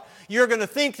thought, you're going to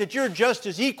think that you're just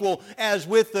as equal as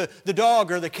with the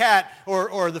dog or the cat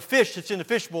or the fish that's in the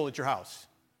fishbowl at your house.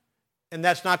 And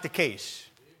that's not the case.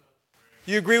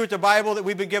 Do you agree with the Bible that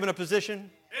we've been given a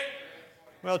position?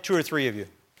 Well, 2 or 3 of you.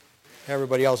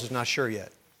 Everybody else is not sure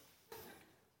yet.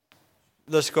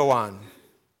 Let's go on.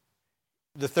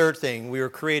 The third thing, we were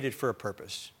created for a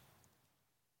purpose.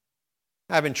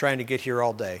 I've been trying to get here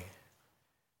all day.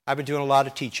 I've been doing a lot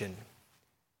of teaching.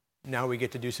 Now we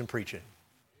get to do some preaching.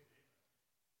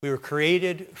 We were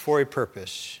created for a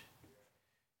purpose.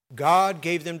 God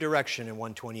gave them direction in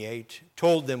 128,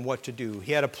 told them what to do.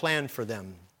 He had a plan for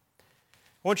them.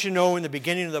 I want you to know in the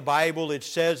beginning of the Bible, it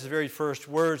says the very first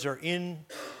words are in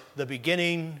the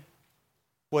beginning.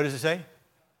 What does it say?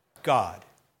 God.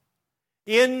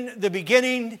 In the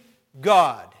beginning,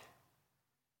 God.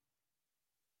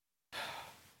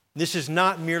 This is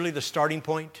not merely the starting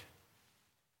point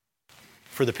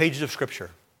for the pages of Scripture.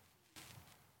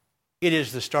 It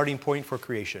is the starting point for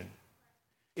creation.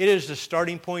 It is the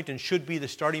starting point and should be the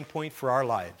starting point for our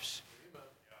lives.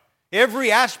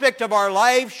 Every aspect of our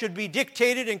life should be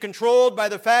dictated and controlled by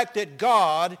the fact that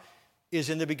God is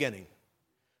in the beginning.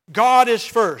 God is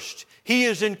first. He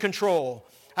is in control.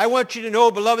 I want you to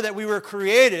know, beloved, that we were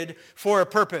created for a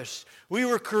purpose. We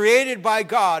were created by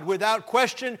God without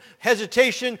question,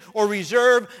 hesitation, or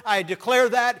reserve. I declare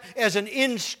that as an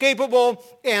inescapable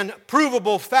and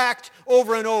provable fact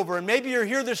over and over. And maybe you're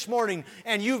here this morning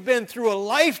and you've been through a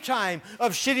lifetime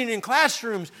of sitting in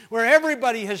classrooms where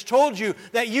everybody has told you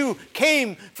that you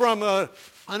came from a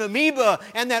an amoeba,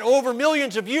 and that over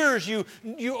millions of years you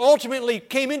ultimately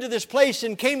came into this place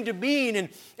and came to being.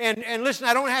 And listen,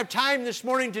 I don't have time this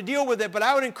morning to deal with it, but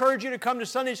I would encourage you to come to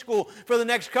Sunday school for the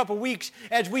next couple weeks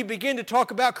as we begin to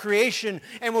talk about creation,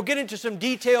 and we'll get into some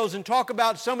details and talk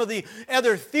about some of the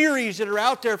other theories that are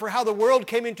out there for how the world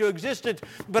came into existence.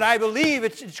 But I believe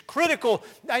it's critical.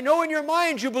 I know in your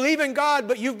minds you believe in God,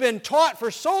 but you've been taught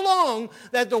for so long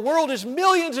that the world is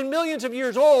millions and millions of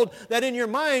years old that in your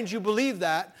minds you believe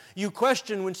that. You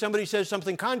question when somebody says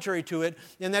something contrary to it,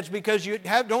 and that's because you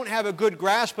don't have a good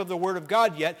grasp of the Word of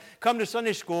God yet. Come to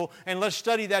Sunday school and let's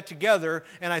study that together,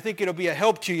 and I think it'll be a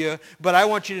help to you. But I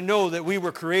want you to know that we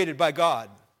were created by God.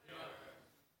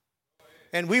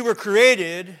 And we were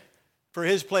created for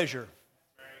His pleasure.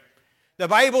 The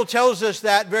Bible tells us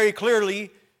that very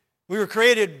clearly. We were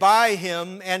created by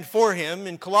Him and for Him.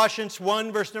 In Colossians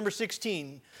 1, verse number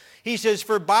 16, he says,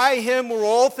 "For by Him were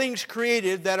all things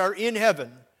created that are in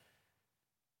heaven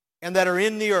and that are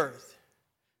in the earth,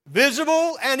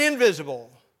 visible and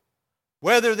invisible,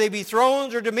 whether they be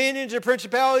thrones or dominions or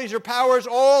principalities or powers,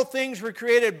 all things were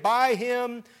created by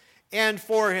Him and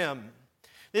for Him."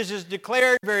 This is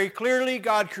declared very clearly.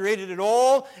 God created it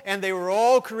all, and they were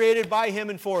all created by Him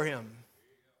and for Him.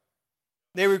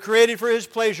 They were created for His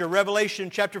pleasure. Revelation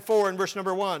chapter 4 and verse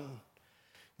number 1.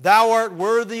 "Thou art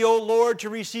worthy, O Lord, to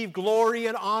receive glory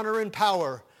and honor and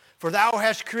power, for Thou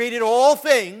hast created all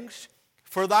things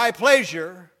for Thy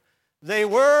pleasure. They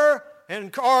were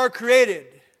and are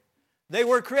created." They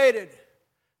were created.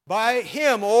 By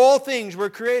Him, all things were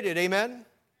created. Amen?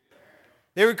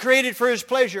 They were created for His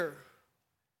pleasure.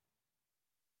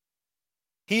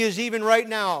 He is even right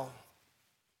now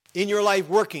in your life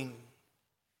working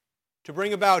to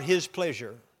bring about His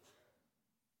pleasure.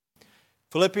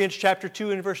 Philippians chapter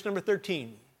 2 and verse number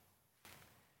 13.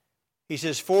 He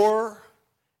says, "For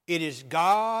it is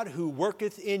God who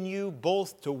worketh in you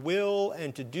both to will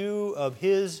and to do of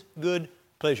His good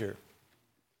pleasure."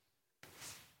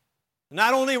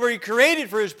 Not only were you created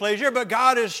for His pleasure, but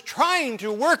God is trying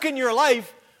to work in your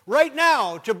life right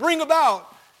now to bring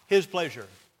about His pleasure.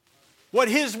 What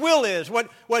His will is,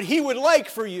 what He would like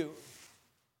for you.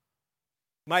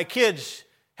 My kids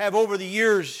have over the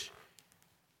years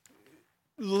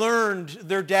learned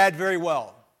their dad very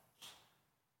well.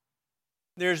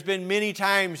 There's been many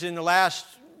times in the last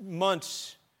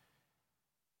months.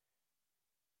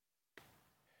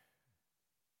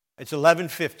 It's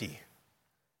 11:50.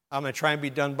 I'm going to try and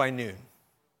be done by noon.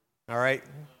 All right?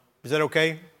 Is that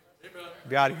okay?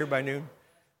 Be out of here by noon.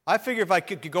 I figure if I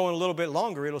could go in a little bit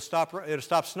longer, it'll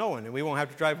stop snowing and we won't have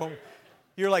to drive home.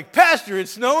 You're like, "Pastor,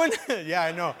 it's snowing?" Yeah,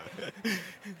 I know.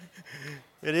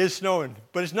 It is snowing,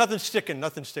 but it's nothing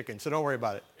sticking, so don't worry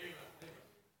about it.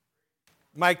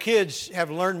 My kids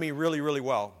have learned me really, really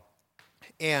well,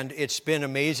 and it's been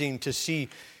amazing to see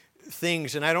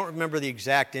things, and I don't remember the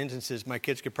exact instances. My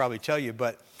kids could probably tell you,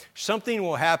 but something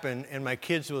will happen, and my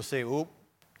kids will say, "Oop,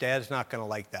 Dad's not going to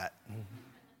like that."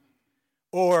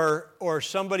 Or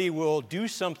somebody will do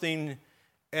something,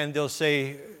 and they'll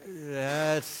say,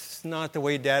 "That's not the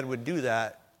way Dad would do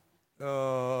that."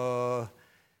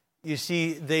 You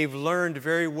see, they've learned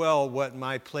very well what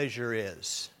my pleasure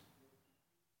is.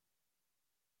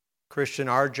 Christian,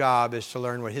 our job is to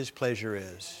learn what His pleasure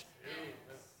is.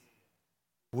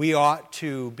 We ought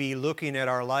to be looking at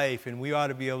our life, and we ought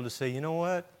to be able to say, "You know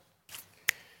what?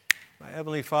 My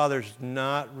Heavenly Father's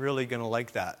not really going to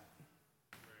like that.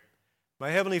 My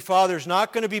Heavenly Father's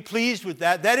not going to be pleased with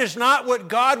that. That is not what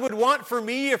God would want for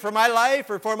me or for my life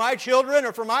or for my children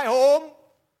or for my home.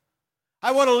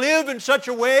 I want to live in such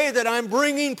a way that I'm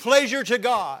bringing pleasure to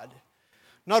God."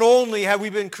 Not only have we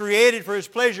been created for His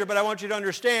pleasure, but I want you to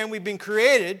understand we've been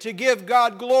created to give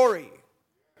God glory.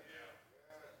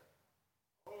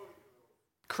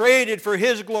 Created for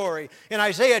His glory. In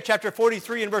Isaiah chapter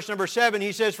 43 and verse number 7,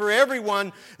 he says, "For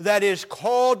everyone that is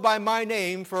called by my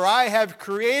name, for I have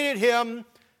created him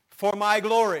for my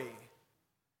glory."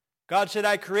 God said,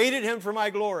 "I created him for my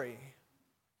glory."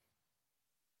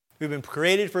 We've been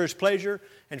created for His pleasure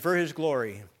and for His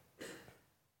glory.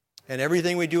 And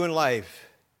everything we do in life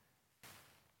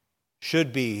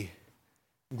should be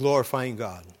glorifying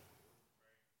God.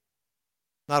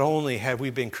 Not only have we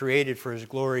been created for His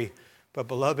glory, but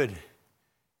beloved,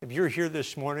 if you're here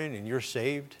this morning and you're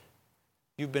saved,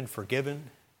 you've been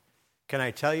forgiven, can I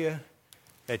tell you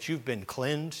that you've been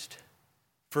cleansed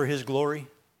for His glory?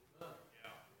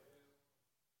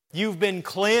 You've been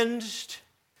cleansed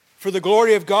for the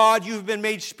glory of God. You've been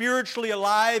made spiritually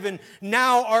alive and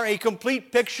now are a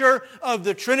complete picture of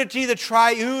the Trinity, the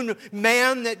triune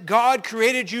man that God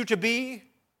created you to be.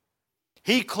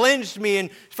 He cleansed me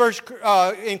in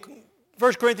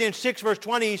 1 Corinthians 6, verse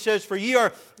 20, he says, "For ye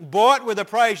are bought with a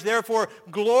price, therefore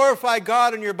glorify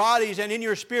God in your bodies and in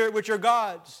your spirit, which are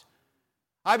God's."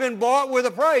 I've been bought with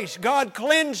a price. God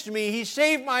cleansed me. He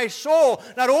saved my soul.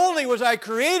 Not only was I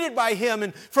created by Him,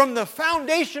 and from the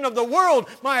foundation of the world,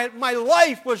 my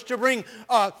life was to bring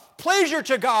pleasure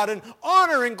to God and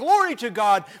honor and glory to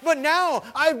God. But now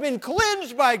I've been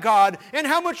cleansed by God, and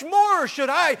how much more should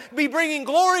I be bringing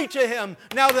glory to Him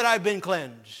now that I've been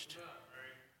cleansed?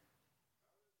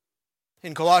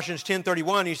 In Colossians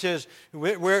 10:31, he says,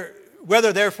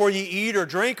 "Whether therefore ye eat or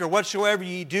drink or whatsoever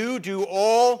ye do, do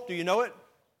all," do you know it?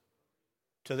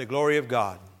 "To the glory of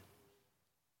God."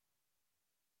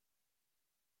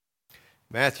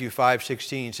 Matthew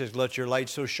 5:16 says, "Let your light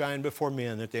so shine before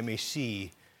men that they may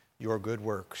see your good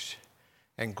works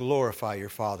and glorify your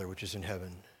Father which is in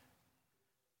heaven."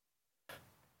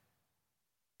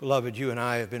 Beloved, you and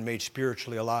I have been made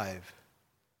spiritually alive.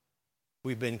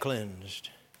 We've been cleansed.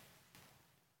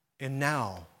 And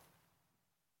now,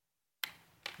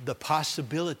 the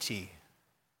possibility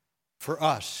for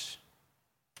us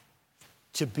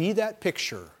to be that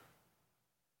picture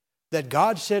that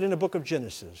God said in the book of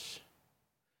Genesis,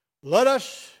 "Let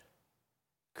us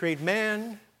create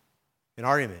man in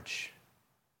our image."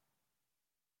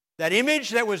 That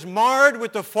image that was marred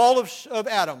with the fall of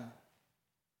Adam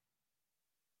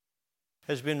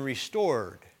has been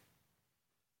restored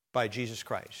by Jesus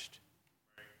Christ.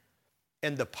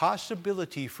 And the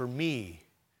possibility for me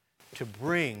to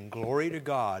bring glory to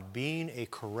God, being a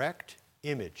correct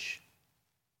image,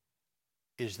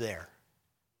 is there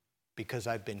because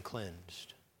I've been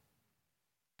cleansed.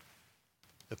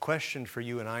 The question for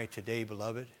you and I today,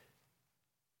 beloved,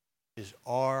 is,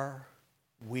 are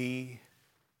we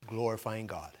glorifying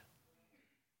God?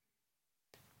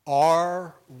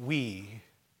 Are we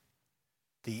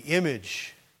the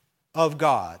image of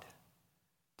God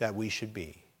that we should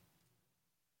be?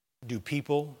 Do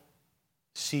people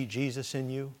see Jesus in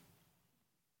you?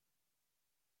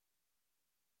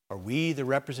 Are we the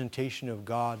representation of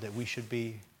God that we should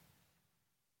be?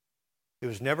 It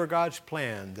was never God's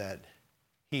plan that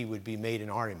He would be made in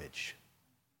our image.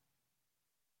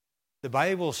 The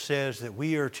Bible says that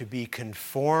we are to be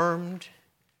conformed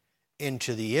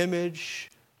into the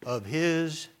image of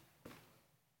His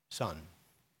Son,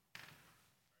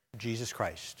 Jesus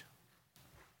Christ,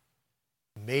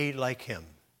 made like Him.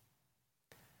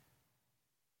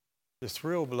 The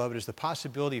thrill, beloved, is the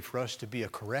possibility for us to be a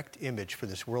correct image for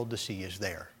this world to see is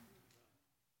there.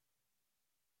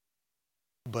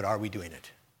 But are we doing it?